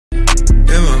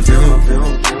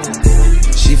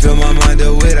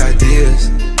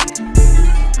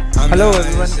Hello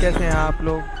everyone, कैसे हैं आप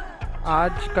लोग।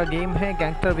 आज का गेम है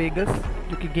गैंगस्टर वेगस,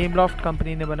 जो कि गेमलॉफ्ट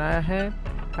कंपनी ने बनाया है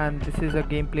and this is a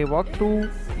game play walk through.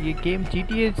 ये गेम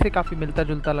GTA से काफ़ी मिलता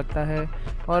जुलता लगता है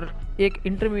और एक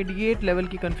इंटरमीडिएट लेवल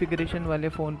की कॉन्फ़िगरेशन वाले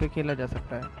फ़ोन पे खेला जा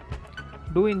सकता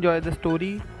है। Do enjoy the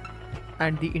story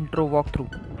and the intro walk through.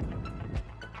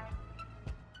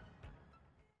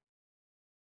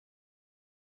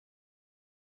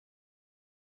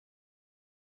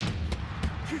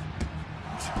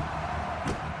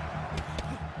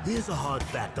 Here's a hard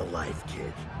fact of life,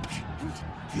 kid.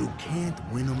 You can't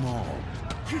win them all.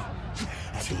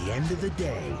 At the end of the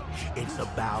day, it's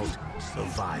about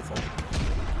survival.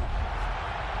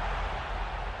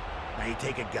 Now you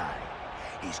take a guy.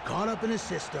 He's caught up in a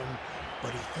system,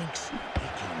 but he thinks he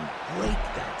can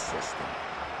break that system.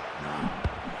 No,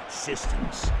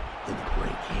 system's gonna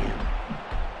break him.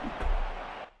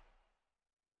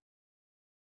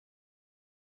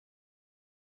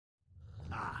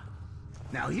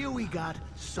 Now here we got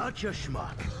such a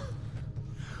schmuck.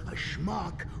 A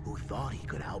schmuck who thought he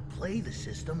could outplay the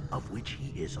system of which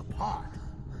he is a part.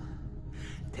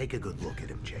 Take a good look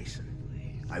at him, Jason.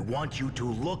 I want you to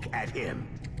look at him.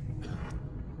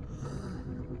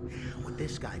 What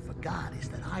this guy forgot is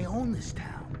that I own this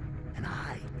town, and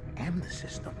I am the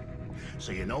system.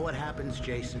 So you know what happens,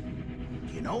 Jason?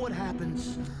 Do you know what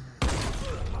happens?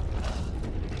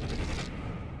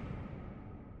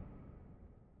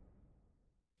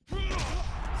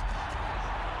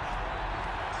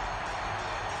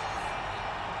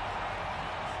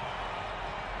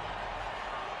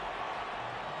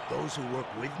 Those who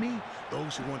work with me,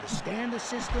 those who understand the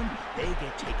system, they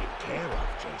get taken care of,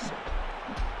 Jason.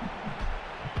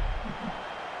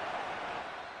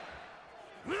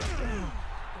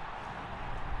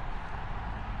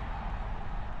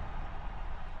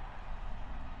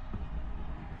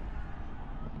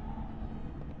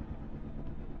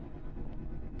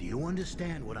 Do you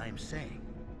understand what I'm saying?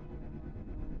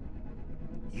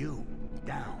 You,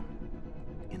 down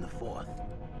in the 4th.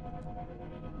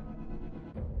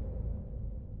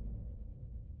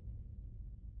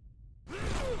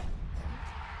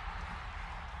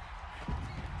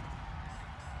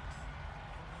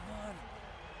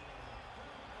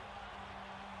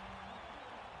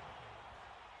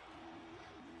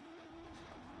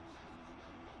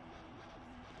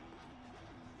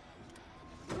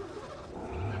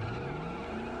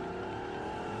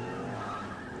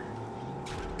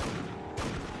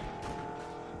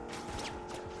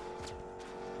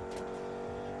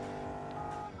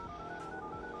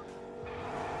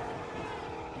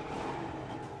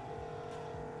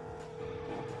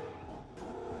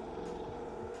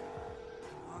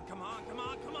 Come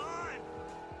on!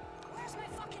 Where's my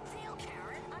fucking meal,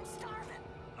 Karen? I'm starving.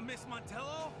 Miss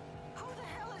Montello? Who the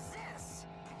hell is this?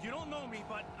 You don't know me,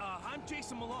 but I'm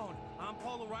Jason Malone. I'm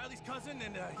Paul O'Reilly's cousin,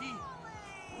 and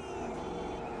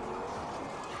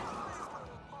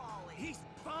Paulie. he's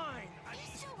fine.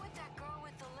 He's still with that girl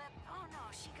with the lip? Oh no,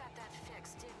 she got that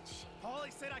fixed, didn't she?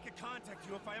 Paulie said I could contact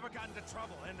you if I ever got into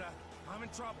trouble, and I'm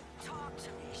in trouble. Talk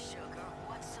to me, sugar.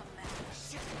 What's the matter?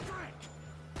 Shit, Frank!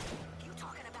 You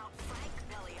talking about Frank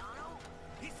Belliano?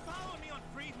 He's following me on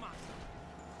Fremont.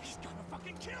 He's gonna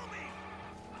fucking kill me!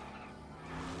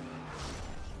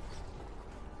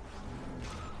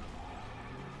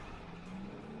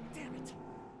 Damn it!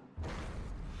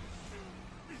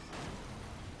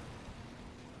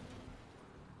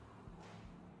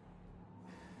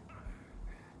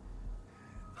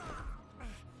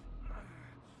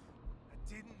 I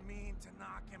didn't mean to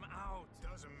knock him out.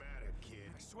 Doesn't matter,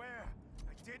 kid. I swear,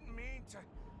 I didn't mean to.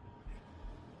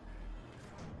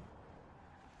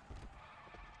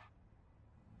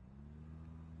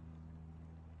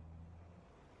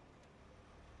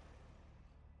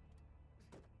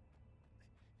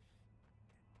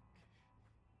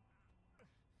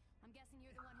 I'm guessing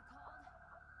you're the one who called?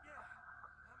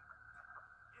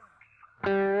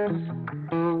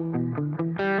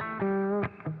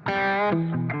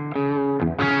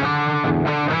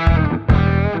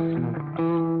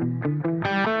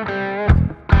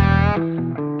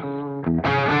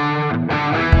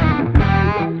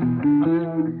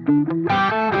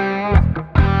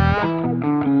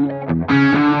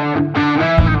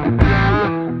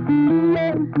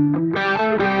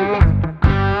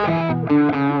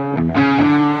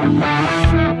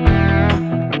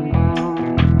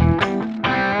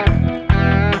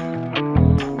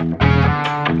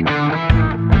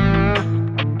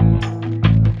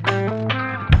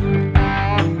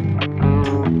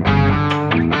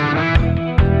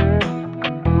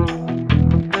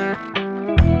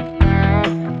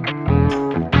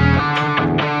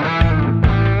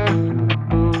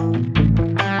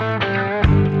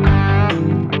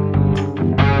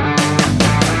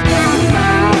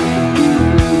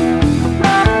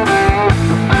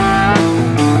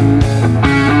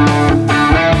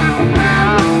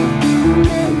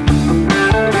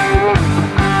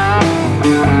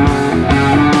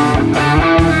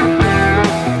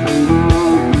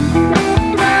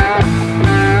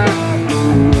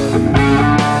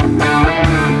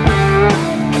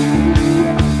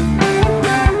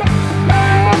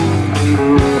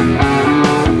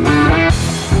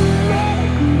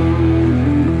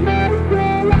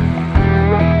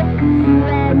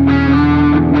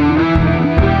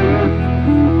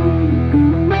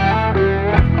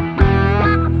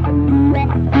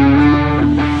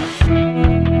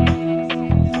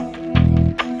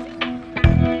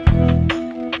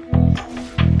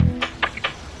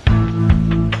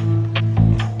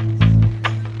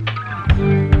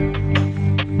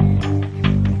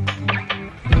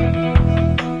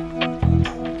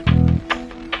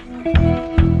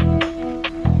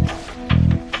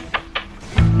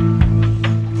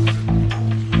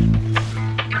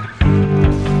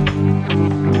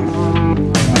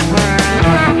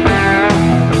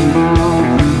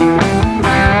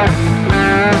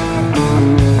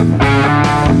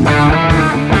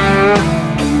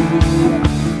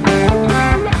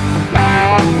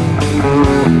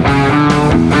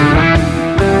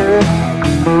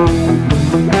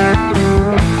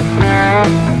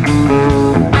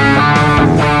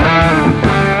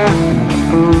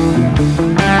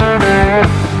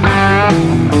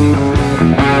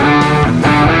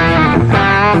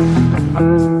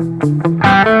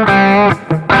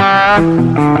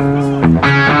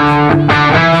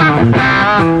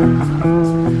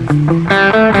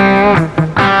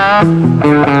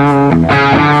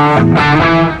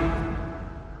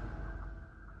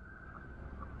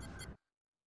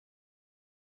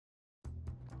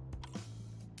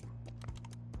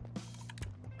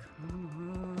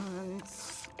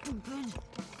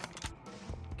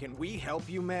 Can we help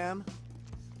you, ma'am?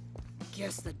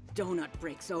 Guess the donut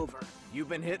breaks over. You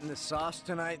been hitting the sauce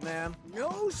tonight, ma'am?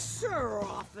 No, sir,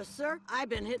 officer. I've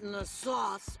been hitting the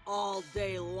sauce all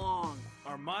day long.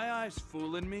 Are my eyes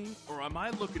fooling me, or am I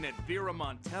looking at Vera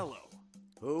Montello?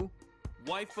 Who?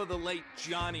 Wife of the late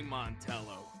Johnny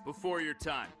Montello. Before your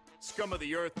time. Scum of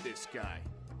the earth, this guy.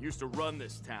 Used to run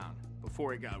this town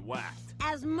before he got whacked.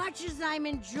 As much as I'm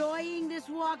enjoying this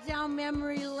walk down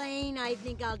memory lane, I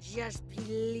think I'll just be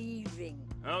leaving.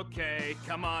 Okay,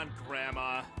 come on,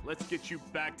 Grandma. Let's get you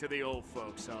back to the old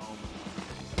folks' home.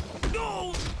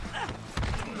 No!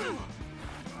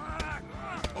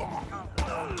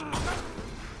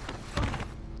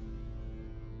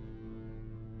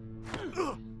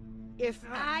 If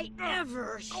I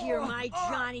ever hear my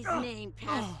Johnny's name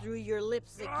pass through your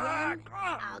lips again,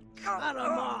 I'll cut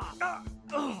him off.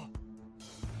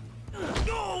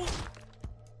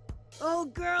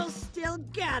 Old girl still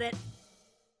got it.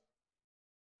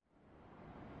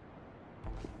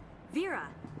 Vera,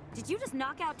 did you just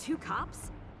knock out 2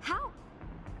 cops? How?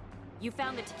 You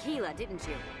found the tequila, didn't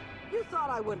you? You thought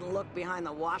I wouldn't look behind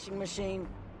the washing machine?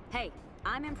 Hey,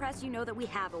 I'm impressed you know that we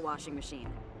have a washing machine.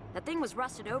 That thing was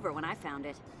rusted over when I found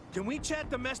it. Can we chat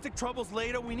domestic troubles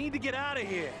later? We need to get out of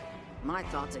here. My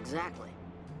thoughts exactly.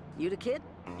 You the kid?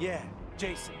 Yeah,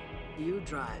 Jason. You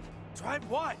drive. Drive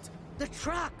what? The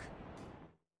truck!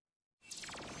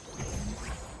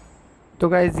 तो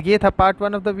guys ये था part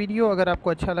 1 of the video. अगर आपको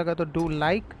अच्छा लगा तो do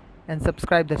like and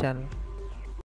subscribe the channel.